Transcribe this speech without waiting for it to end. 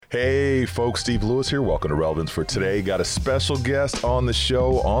Hey folks, Steve Lewis here. Welcome to Relevance for Today. Got a special guest on the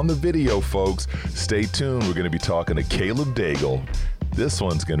show, on the video, folks. Stay tuned. We're going to be talking to Caleb Daigle. This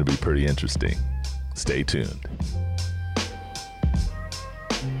one's going to be pretty interesting. Stay tuned.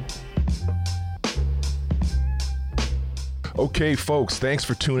 Okay, folks, thanks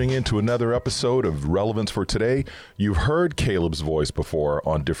for tuning in to another episode of Relevance for Today. You've heard Caleb's voice before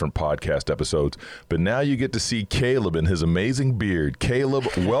on different podcast episodes, but now you get to see Caleb and his amazing beard. Caleb,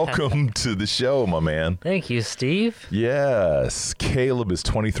 welcome to the show, my man. Thank you, Steve. Yes, Caleb is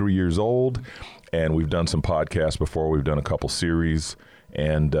 23 years old, and we've done some podcasts before. We've done a couple series,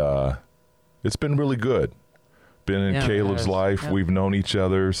 and it's been really good. Been in Caleb's life. We've known each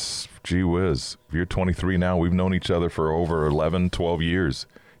other. Gee whiz. If you're 23 now, we've known each other for over 11, 12 years.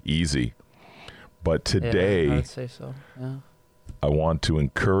 Easy. But today, I'd say so. Yeah. I want to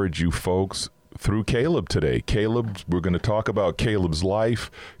encourage you folks through Caleb today. Caleb, we're going to talk about Caleb's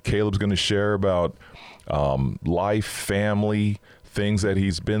life. Caleb's going to share about life, family, things that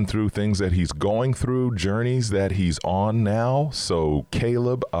he's been through, things that he's going through, journeys that he's on now. So,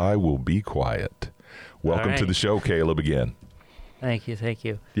 Caleb, I will be quiet. Welcome to the show, Caleb, again. Thank you.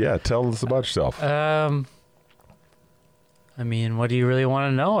 Yeah, tell us about yourself. I mean, what do you really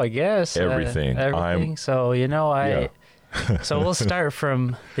want to know, I guess? Everything. Everything. So, so we'll start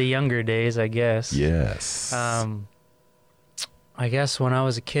from the younger days, I guess. Yes. I guess when I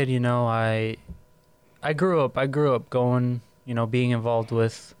was a kid, I grew up going, being involved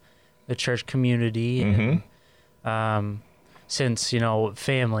with the church community. And, since,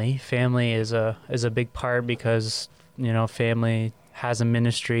 family is a big part because, family has a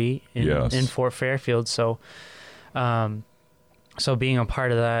ministry in Fort Fairfield. So, so being a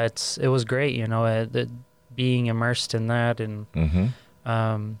part of that, it was great, being immersed in that. And,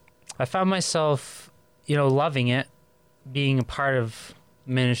 I found myself, loving it, being a part of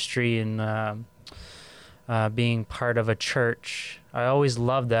ministry and, being part of a church. I always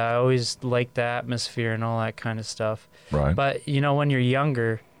loved that. I always liked the atmosphere and all that kind of stuff. Right. But, when you're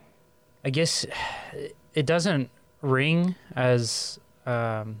younger, I guess it doesn't ring as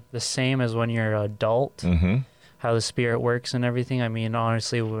the same as when you're an adult, how the Spirit works and everything. I mean,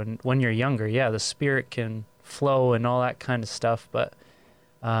 honestly, when you're younger, the Spirit can flow and all that kind of stuff. But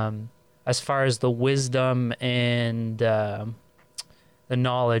as far as the wisdom and the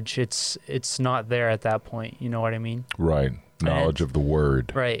knowledge, it's not there at that point. You know what I mean? Right. Knowledge of the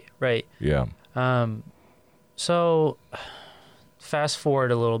word. Right. Yeah. So fast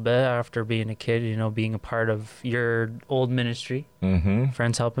forward a little bit after being a kid, being a part of your old ministry,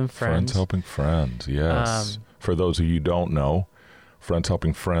 Friends Helping Friends. Friends Helping Friends, yes. For those of you who don't know, Friends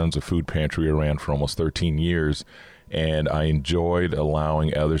Helping Friends, a food pantry I ran for almost 13 years, and I enjoyed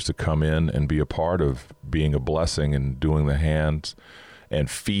allowing others to come in and be a part of being a blessing and doing the hands and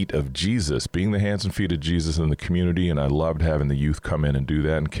feet of Jesus, being the hands and feet of Jesus in the community. And I loved having the youth come in and do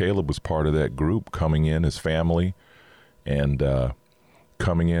that. And Caleb was part of that group, coming in, his family, and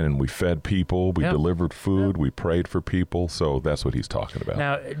coming in, and we fed people, we delivered food, we prayed for people. So that's what he's talking about.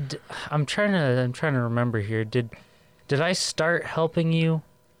 Now, I'm trying to remember here. Did I start helping you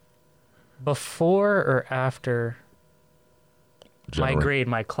before or after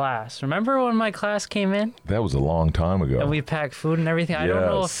my class? Remember when my class came in? That was a long time ago. And we packed food and everything.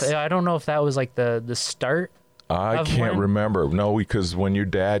 Yes. I don't know if that was like the start. I can't remember. No, because when your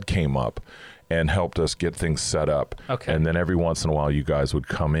dad came up and helped us get things set up, and then every once in a while you guys would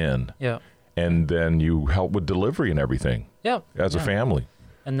come in, and then you helped with delivery and everything, as a family.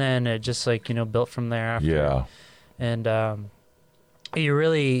 And then it just built from there after. Yeah. And you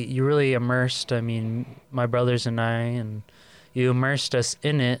really immersed. I mean, my brothers and I, and you immersed us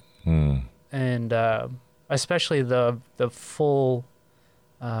in it, and especially the full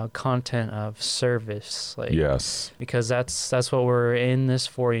content of service, because that's what we're in this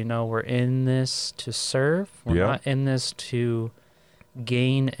for. We're in this to serve. We're not in this to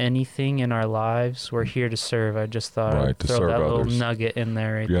gain anything in our lives. We're here to serve. I just thought I'd throw that little nugget in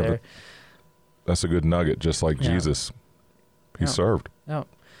there there. That's a good nugget, just like Jesus. He served. Yeah.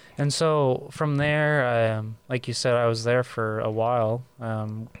 And so from there, like you said, I was there for a while.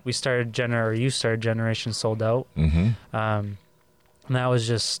 You started Generation Sold Out. And that was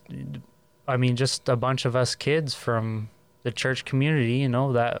just a bunch of us kids from the church community,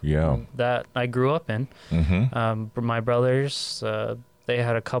 that I grew up in. My brothers, they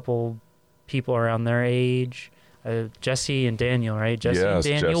had a couple people around their age. Jesse and Daniel, right? Jesse and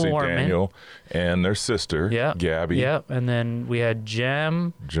Daniel, and their sister, Gabby. Yep. And then we had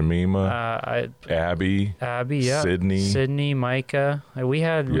Jemima, Abby, Sydney, Micah. We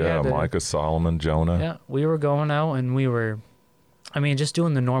had Micah, Solomon, Jonah. Yeah, we were going out and we were I mean, just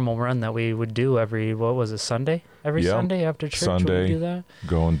doing the normal run that we would do Sunday? Every Sunday after church, Sunday, we do that?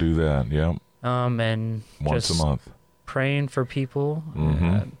 Go and do that, And once a month. Praying for people.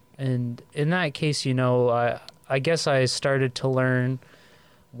 And in that case, I guess I started to learn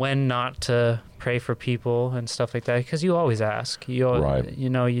when not to pray for people and stuff like that, because you always ask. Right.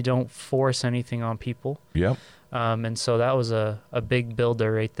 You don't force anything on people. Yep. And so that was a big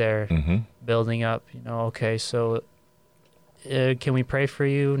builder right there, building up, okay, so can we pray for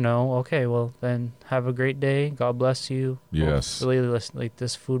you? No. Okay, well, then have a great day. God bless you. Yes. Hopefully, like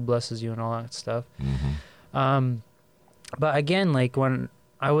this food blesses you and all that stuff. But again, like when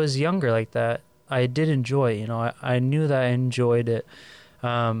I was younger like that, I did enjoy it. I knew that I enjoyed it.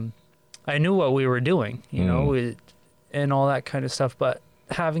 I knew what we were doing, and all that kind of stuff. But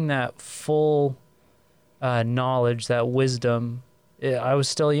having that full knowledge, that wisdom, I was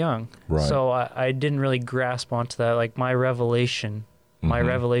still young. Right. So I didn't really grasp onto that. Like my revelation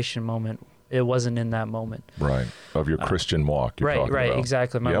moment, it wasn't in that moment. Right. Of your Christian walk. You're talking right, about.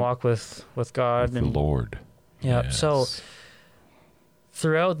 exactly. My walk with God. With the Lord. Yeah. Yes. So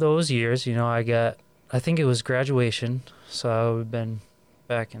throughout those years, I think it was graduation. So I would have been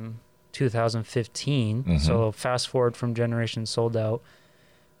back in 2015. So fast forward from Generation Sold Out.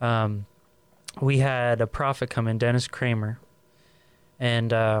 We had a prophet come in, Dennis Kramer,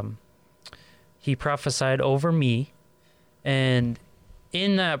 and he prophesied over me. And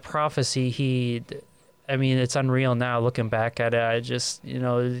in that prophecy, it's unreal now looking back at it. I just,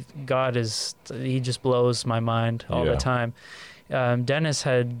 God he just blows my mind all the time. Dennis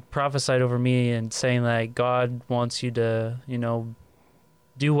had prophesied over me and saying that God wants you to,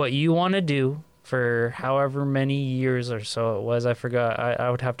 do what you want to do for however many years or so it was. I forgot. I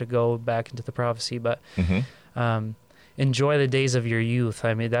would have to go back into the prophecy, but enjoy the days of your youth.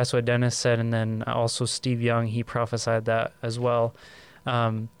 That's what Dennis said. And then also Steve Young, he prophesied that as well.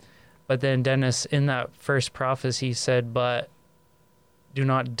 But then Dennis, in that first prophecy, said, but do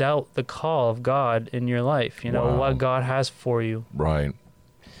not doubt the call of God in your life, what God has for you. Right.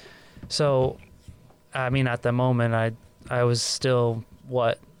 So, at the moment, I was still,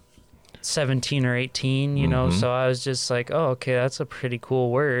 17 or 18, so I was just like, oh, okay, that's a pretty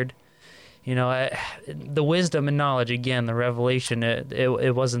cool word. The wisdom and knowledge, again, the revelation,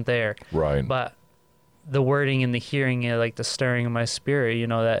 it wasn't there. Right. But the wording and the hearing, like the stirring of my spirit,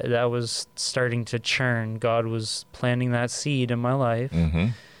 that was starting to churn. God was planting that seed in my life.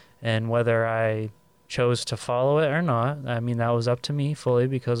 And whether I chose to follow it or not, that was up to me fully,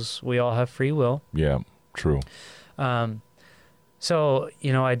 because we all have free will. Yeah, true. So,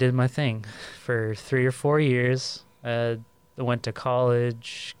 I did my thing for 3 or 4 years. I went to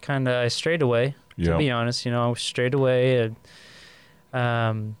college, I strayed away, to be honest, strayed away.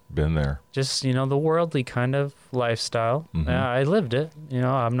 Been there. Just, the worldly kind of lifestyle. I lived it.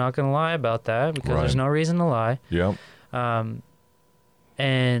 I'm not going to lie about that, because there's no reason to lie. Yep.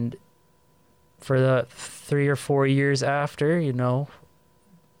 And for the 3 or 4 years after,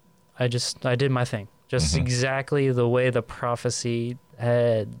 I did my thing. Just exactly the way the prophecy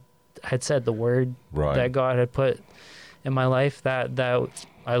had said, the word that God had put in my life, that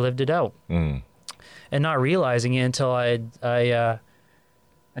I lived it out. And not realizing it until I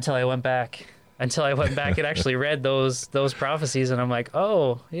went back and actually read those prophecies, and I'm like,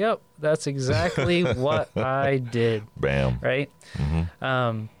 oh, yep, that's exactly what I did. Bam. Right.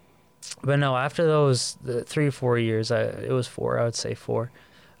 But no, after those 3 or 4 years, it was 4, I would say 4.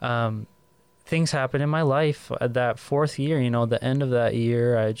 Things happened in my life. That 4th year, the end of that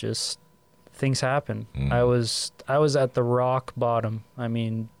year, things happened. I was at the rock bottom.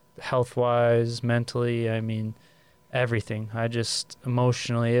 Health wise, mentally, everything. I just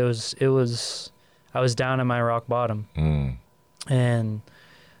emotionally, I was down at my rock bottom. And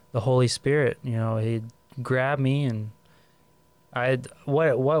the Holy Spirit, he grabbed me, and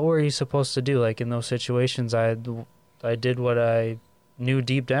what were you supposed to do? Like in those situations, I did what I knew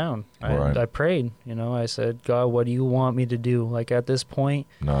deep down. I prayed, I said, God, what do you want me to do? Like at this point,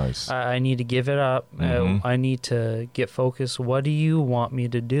 nice. I need to give it up. I need to get focused. What do you want me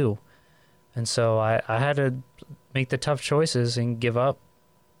to do? And so I had to make the tough choices and give up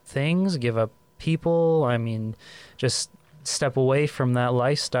things, give up people. Just step away from that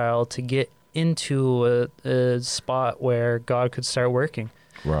lifestyle to get into a spot where God could start working.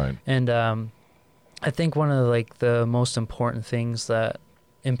 Right. And I think one of the most important things that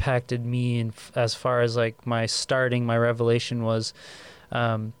impacted me as far as my revelation was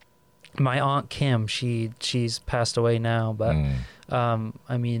my Aunt Kim. She's passed away now, but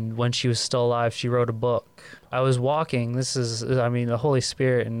when she was still alive, she wrote a book. I was walking. This is the Holy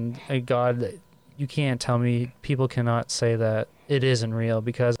Spirit and God you can't tell me, people cannot say that it isn't real,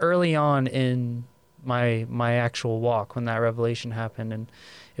 because early on in my actual walk, when that revelation happened, and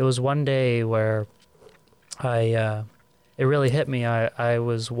it was one day where it really hit me. I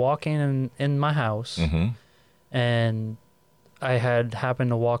was walking in my house, and I had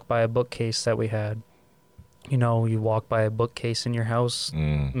happened to walk by a bookcase that we had. You know, you walk by a bookcase in your house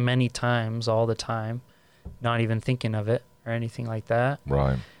many times, all the time, not even thinking of it or anything like that.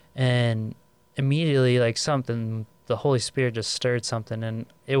 Right. And immediately, like, the Holy Spirit just stirred something, and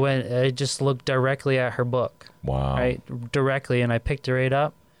it just looked directly at her book. Wow. Right? Directly, and I picked it right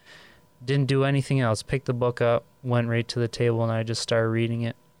up. Didn't do anything else. Picked the book up, went right to the table, and I just started reading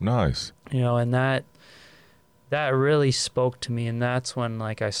it. Nice. You know, and that really spoke to me, and that's when,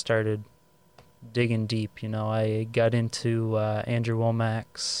 like, I started digging deep. You know, I got into Andrew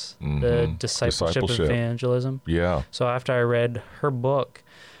Womack's The Discipleship of Evangelism. Yeah. So after I read her book,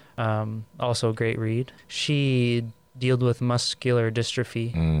 also a great read, she dealt with muscular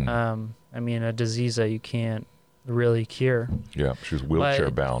dystrophy. I mean, a disease that you can't really cure. Yeah, she was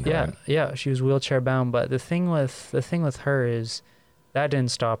wheelchair bound, yeah, right? Yeah, she was wheelchair bound. But the thing with her is that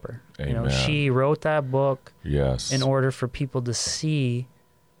didn't stop her. Amen. You know, she wrote that book in order for people to see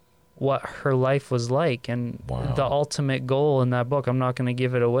what her life was like, and the ultimate goal in that book. I'm not going to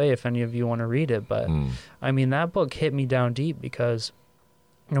give it away if any of you want to read it, but I mean, that book hit me down deep, because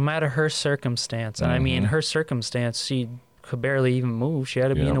no matter her circumstance, and I mean, her circumstance, she could barely even move. She had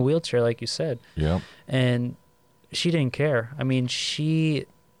to be in a wheelchair, like you said. Yeah. And she didn't care. I mean,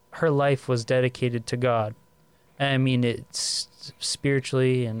 her life was dedicated to God. I mean, it's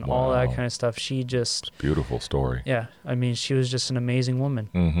spiritually and all that kind of stuff. She just... It's a beautiful story. Yeah. I mean, she was just an amazing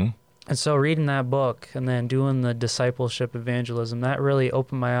woman. And so reading that book and then doing the discipleship evangelism, that really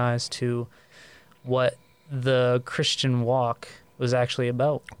opened my eyes to what the Christian walk was actually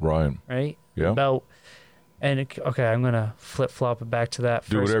about. Right? Yeah. Okay, I'm going to flip-flop it back to that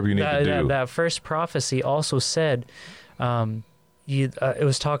first. Do whatever you need to do. That first prophecy also said, God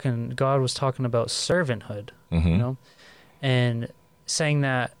was talking about servanthood, you know, and saying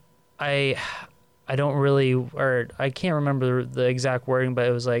that I don't really, or I can't remember the exact wording, but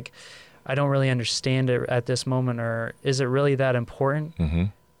it was like, I don't really understand it at this moment, or is it really that important?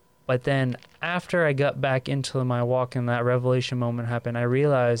 But then after I got back into my walk and that revelation moment happened, I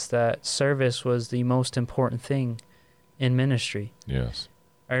realized that service was the most important thing in ministry. Yes.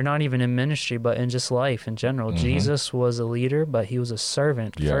 Or not even in ministry, but in just life in general. Jesus was a leader, but he was a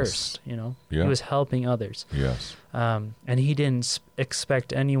servant first, you know. He was helping others. Yes. And he didn't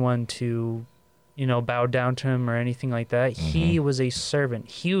expect anyone to, you know, bow down to him or anything like that. He was a servant.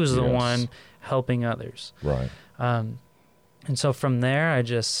 He was the one helping others. Right. And so from there,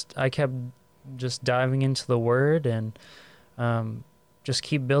 I kept just diving into the Word, and just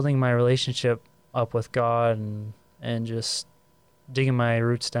keep building my relationship up with God, and just digging my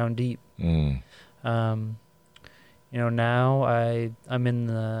roots down deep. You know, now I'm in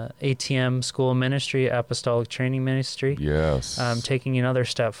the ATM School of Ministry, Apostolic Training Ministry. Yes. I'm taking another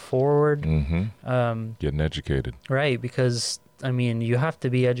step forward. Getting educated. Right, because, I mean, you have to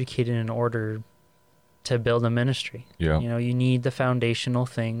be educated in order to build a ministry. Yeah. You know, you need the foundational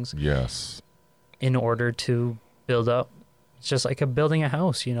things. Yes. In order to build up. It's just like building a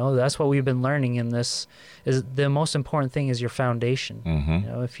house, you know. That's what we've been learning in this. Is the most important thing is your foundation. You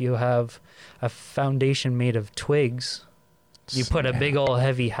know, if you have a foundation made of twigs, you put a big old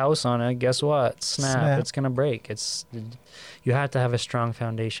heavy house on it, guess what? Snap. It's going to break. You have to have a strong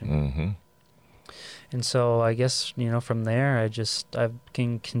foundation. And so I guess, you know, from there, I've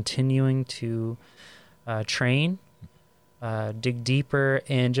been continuing to train, dig deeper,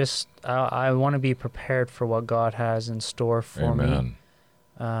 and just I want to be prepared for what God has in store for me.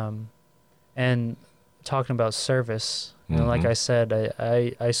 And talking about service, you know, like I said,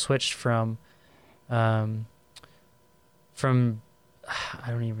 I switched from I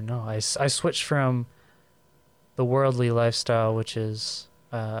don't even know. I switched from the worldly lifestyle, which is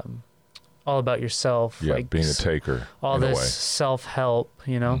all about yourself. Yeah, like being a taker. All this self-help,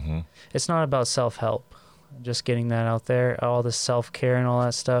 you know. It's not about self-help. Just getting that out there. All the self-care and all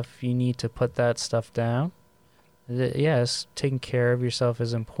that stuff, you need to put that stuff down. Yes, taking care of yourself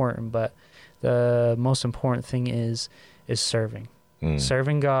is important, but the most important thing is serving.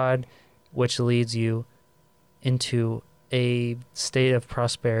 Serving God, which leads you into a state of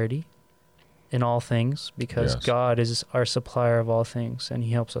prosperity in all things, because God is our supplier of all things, and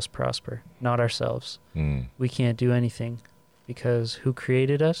he helps us prosper, not ourselves. We can't do anything, because who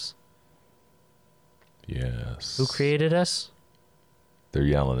created us? Yes. Who created us? They're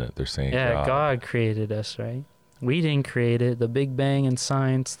yelling it. They're saying God created us, right? We didn't create it. The Big Bang and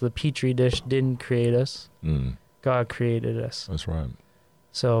science, the Petri dish didn't create us. God created us. That's right.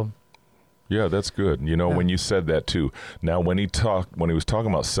 So, yeah, that's good. You know, when you said that too. Now, when he was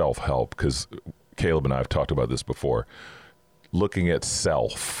talking about self-help, because Caleb and I have talked about this before, looking at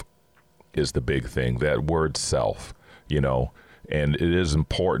self is the big thing. That word self, you know, and it is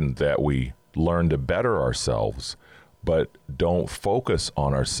important that we learn to better ourselves, but don't focus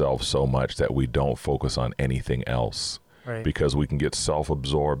on ourselves so much that we don't focus on anything else. right. Because we can get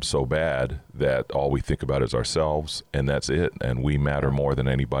self-absorbed so bad that all we think about is ourselves, and that's it, and we matter more than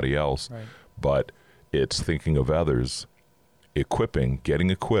anybody else. Right. But it's thinking of others, getting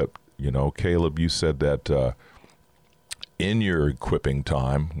equipped. You know, Caleb, you said that in your equipping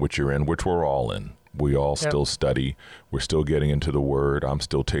time, which you're in, which we're all in, we all still study. We're still getting into the Word. I'm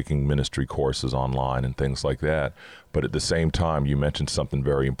still taking ministry courses online and things like that. But at the same time, you mentioned something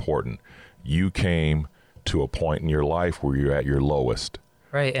very important. You came to a point in your life where you're at your lowest.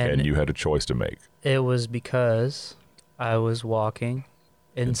 Right. And you had a choice to make. It was because I was walking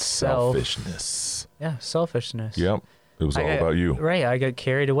in selfishness. Yeah, selfishness. Yep. It was all about you. Right. I got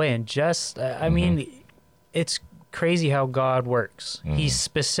carried away. And just, I mean, it's crazy how God works. He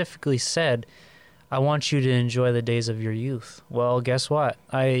specifically said, I want you to enjoy the days of your youth. Well, guess what?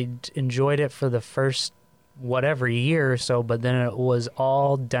 I enjoyed it for the first whatever year or so, but then it was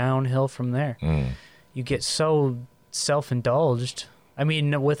all downhill from there. You get so self-indulged. I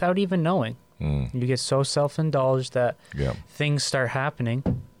mean, without even knowing. You get so self-indulged that things start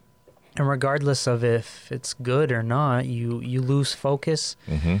happening. And regardless of if it's good or not, you lose focus.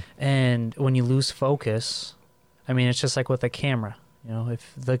 And when you lose focus, I mean, it's just like with a camera. You know,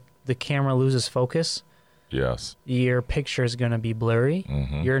 if the camera loses focus, your picture is going to be blurry.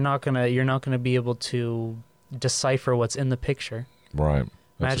 You're not gonna be able to decipher what's in the picture. Right.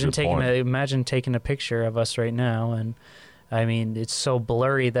 Imagine taking a picture of us right now, and I mean, it's so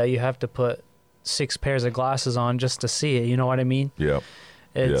blurry that you have to put 6 pairs of glasses on just to see it. You know what I mean? Yeah.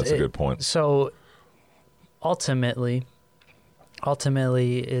 That's a good point. So ultimately,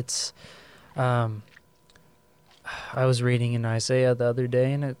 it's. I was reading in Isaiah the other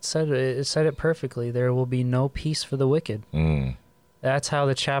day, and it said it perfectly. There will be no peace for the wicked. That's how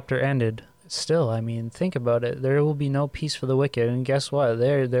the chapter ended. Still, I mean, think about it. There will be no peace for the wicked. And guess what?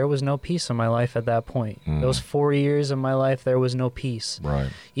 There was no peace in my life at that point. Those 4 years of my life, there was no peace. Right.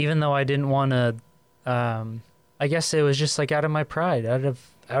 Even though I didn't want to, I guess it was just like out of my pride,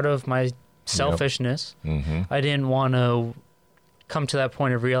 out of my selfishness. I didn't want to come to that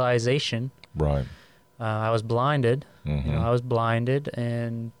point of realization. Right. I was blinded. You know, I was blinded,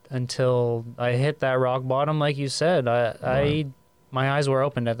 and until I hit that rock bottom, like you said, my eyes were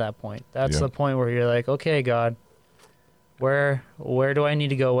opened at that point. That's the point where you're like, okay, God, where do I need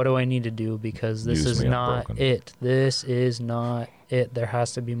to go? What do I need to do? Because this is not it. This is not it. There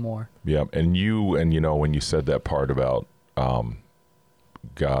has to be more. Yeah. And you know, when you said that part about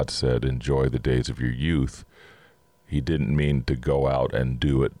God said, enjoy the days of your youth, he didn't mean to go out and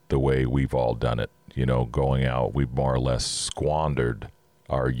do it the way we've all done it. You know, going out, we've more or less squandered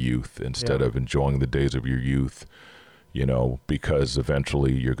our youth instead of enjoying the days of your youth, you know, because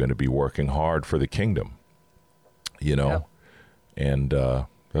eventually you're going to be working hard for the kingdom, you know, and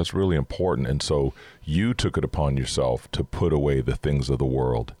that's really important. And so you took it upon yourself to put away the things of the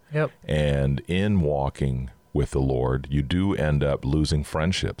world. And in walking with the Lord, you do end up losing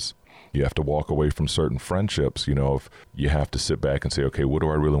friendships. You have to walk away from certain friendships, you know, if you have to sit back and say, okay, what do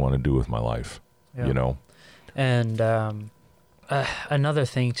I really want to do with my life? You know? And another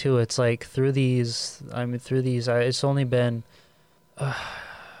thing too, it's like through these, it's only been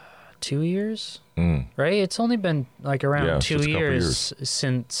 2 years, right? It's only been like around 2 years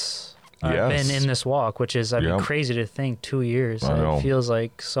since I've been in this walk, which is, I mean, crazy to think 2 years. It feels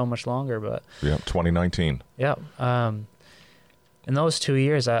like so much longer, but 2019. In those 2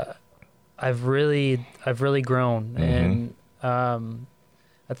 years, I've really grown, and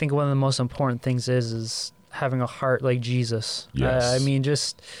I think one of the most important things is having a heart like Jesus. I mean,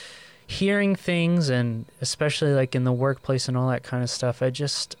 just hearing things, and especially like in the workplace and all that kind of stuff,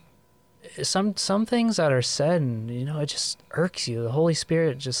 some things that are said, and you know, it just irks you. The Holy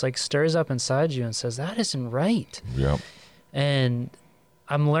Spirit just like stirs up inside you and says, that isn't right. And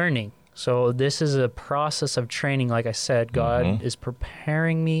I'm learning. So this is a process of training. Like I said, God is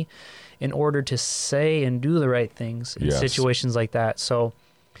preparing me in order to say and do the right things in situations like that. So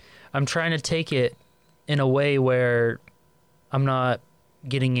I'm trying to take it in a way where I'm not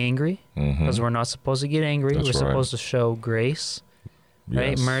getting angry, because we're not supposed to get angry. We're supposed to show grace,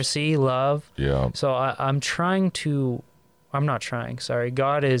 right? Mercy, love. So I'm trying to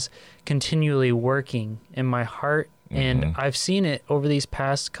God is continually working in my heart. And I've seen it over these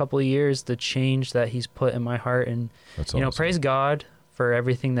past couple of years, the change that he's put in my heart. And, That's you know, awesome. praise God for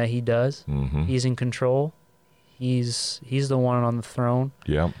everything that he does. He's in control. He's the one on the throne.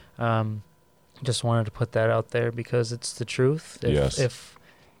 Yeah. Just wanted to put that out there because it's the truth. Yes.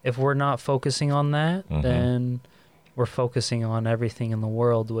 If we're not focusing on that, then we're focusing on everything in the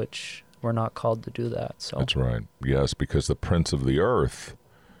world, which we're not called to do that. So That's right. Yes, because the prince of the earth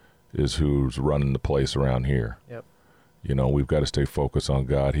is who's running the place around here. Yep. You know, we've got to stay focused on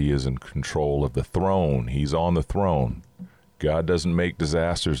God. He is in control of the throne. He's on the throne. God doesn't make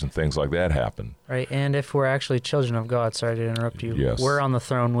disasters and things like that happen. Right. And if we're actually children of God, sorry to interrupt you, Yes. we're on the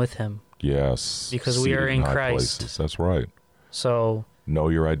throne with him. Yes. Because we are Seated in high Christ. places. That's right. So, Know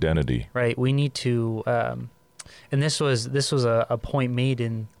your identity. right, we need to, and this was a point made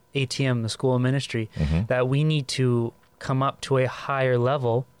in ATM, the School of Ministry, that we need to come up to a higher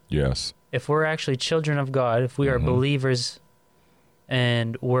level. Yes. If we're actually children of God, if we are believers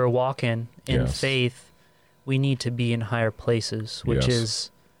and we're walking in Yes. faith, we need to be in higher places, which Yes.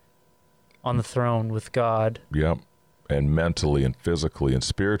 is on the throne with God. Yep. And mentally and physically and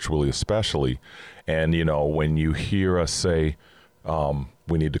spiritually especially. And, you know, when you hear us say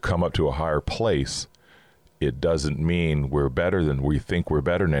we need to come up to a higher place, it doesn't mean we think we're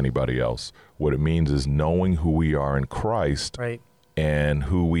better than anybody else. What it means is knowing who we are in Christ Right. and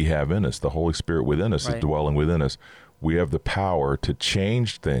who we have in us. The Holy Spirit within us is Right. dwelling within us. We have the power to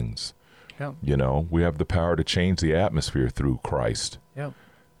change things. Yep. You know, we have the power to change the atmosphere through Christ. Yep.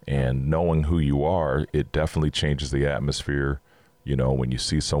 And knowing who you are, it definitely changes the atmosphere. You know, when you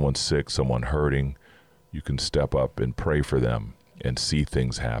see someone sick, someone hurting, you can step up and pray for them and see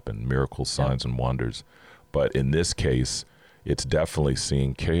things happen, miracles, signs, and wonders. But in this case, it's definitely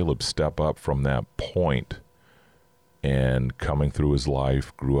seeing Caleb step up from that point and coming through his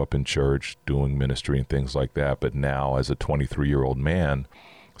life, grew up in church, doing ministry and things like that. But now as a 23-year-old man,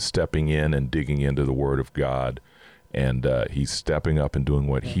 stepping in and digging into the Word of God, and he's stepping up and doing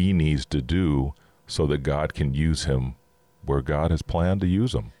what he needs to do so that God can use him where God has planned to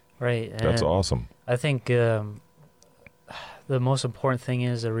use him. Right. That's And awesome. I think the most important thing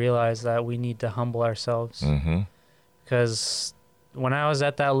is to realize that we need to humble ourselves. Because when I was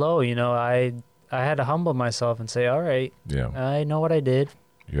at that low, you know, I had to humble myself and say, all right, Yeah. I know what I did,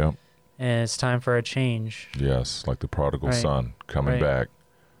 Yeah. and it's time for a change. Yes. Like the prodigal Right. son coming Right. back.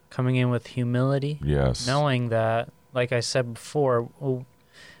 Coming in with humility, Yes. knowing that, like I said before,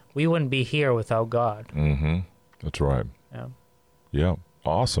 we wouldn't be here without God. That's right. Yeah. Yeah.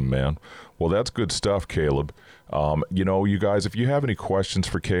 Awesome, man. Well, that's good stuff, Caleb. You know, you guys, if you have any questions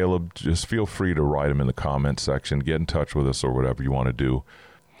for Caleb, just feel free to write them in the comment section. Get in touch with us or whatever you want to do.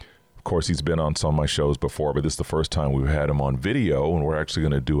 Of course, he's been on some of my shows before, but this is the first time we've had him on video, and we're actually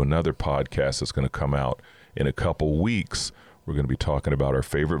going to do another podcast that's going to come out in a couple weeks. We're going to be talking about our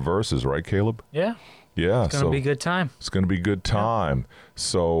favorite verses, right, Caleb? Yeah. Yeah. It's going to be a good time. It's going to be a good time.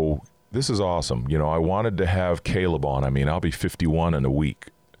 So this is awesome. You know, I wanted to have Caleb on. I mean, I'll be 51 in a week.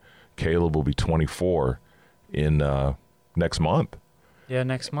 Caleb will be 24 in next month. Yeah,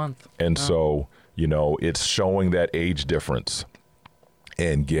 next month. And so, you know, it's showing that age difference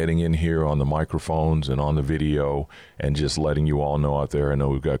and getting in here on the microphones and on the video and just letting you all know out there. I know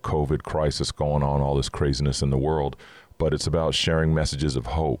we've got COVID crisis going on, all this craziness in the world, but it's about sharing messages of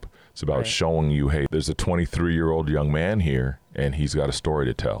hope. It's about showing you, hey, there's a 23-year-old young man here and he's got a story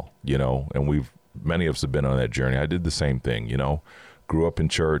to tell, you know, and many of us have been on that journey. I did the same thing, you know, grew up in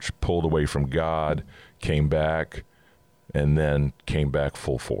church, pulled away from God, came back, and then came back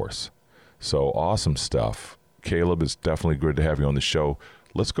full force. So awesome stuff. Caleb, it's definitely good to have you on the show.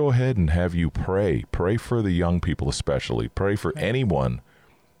 Let's go ahead and have you pray. Pray for the young people especially. Pray for anyone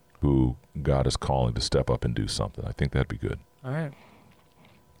who God is calling to step up and do something. I think that'd be good. All right.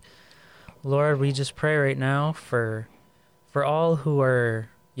 Lord, we just pray right now for all who are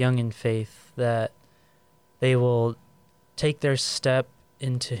young in faith, that they will take their step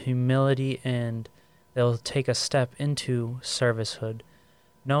into humility and they'll take a step into servicehood,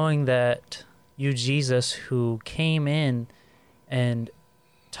 knowing that you, Jesus, who came in and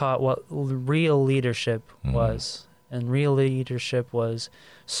taught what real leadership was. And real leadership was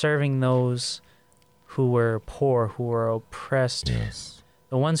serving those who were poor, who were oppressed,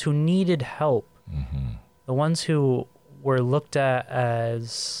 the ones who needed help, the ones who were looked at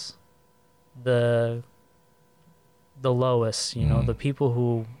as the lowest, you know, the people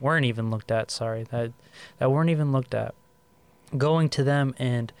who weren't even looked at, that weren't even looked at. Going to them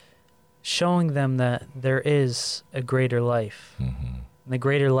and showing them that there is a greater life. And the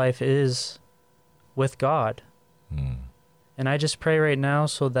greater life is with God. And I just pray right now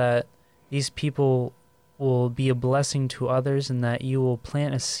so that these people will be a blessing to others, and that you will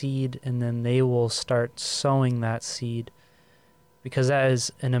plant a seed and then they will start sowing that seed. Because that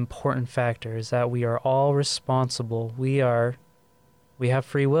is an important factor, is that we are all responsible. We have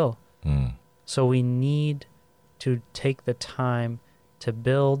free will. So we need to take the time to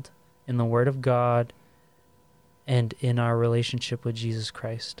build in the Word of God and in our relationship with Jesus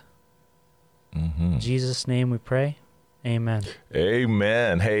Christ. In Jesus' name we pray. Amen.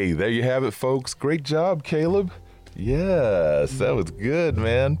 Amen. Hey, there you have it, folks. Great job, Caleb. Yes, that was good,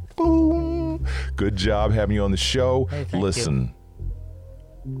 man. Boom. Good job having you on the show. Hey, thank Listen,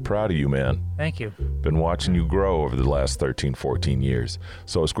 proud of you, man. Thank you. Been watching you grow over the last 13, 14 years.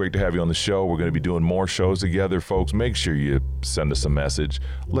 So it's great to have you on the show. We're going to be doing more shows together, folks. Make sure you send us a message.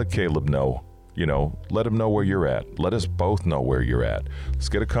 Let Caleb know. Let him know where you're at. Let us both know where you're at. Let's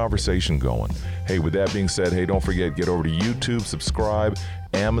get a conversation going. Hey, with that being said, hey, don't forget, get over to YouTube, subscribe,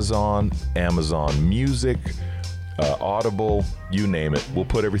 Amazon Music, Audible, you name it. We'll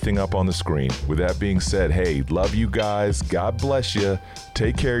put everything up on the screen. With that being said, hey, love you guys. God bless you.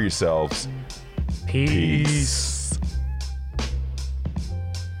 Take care of yourselves. Peace.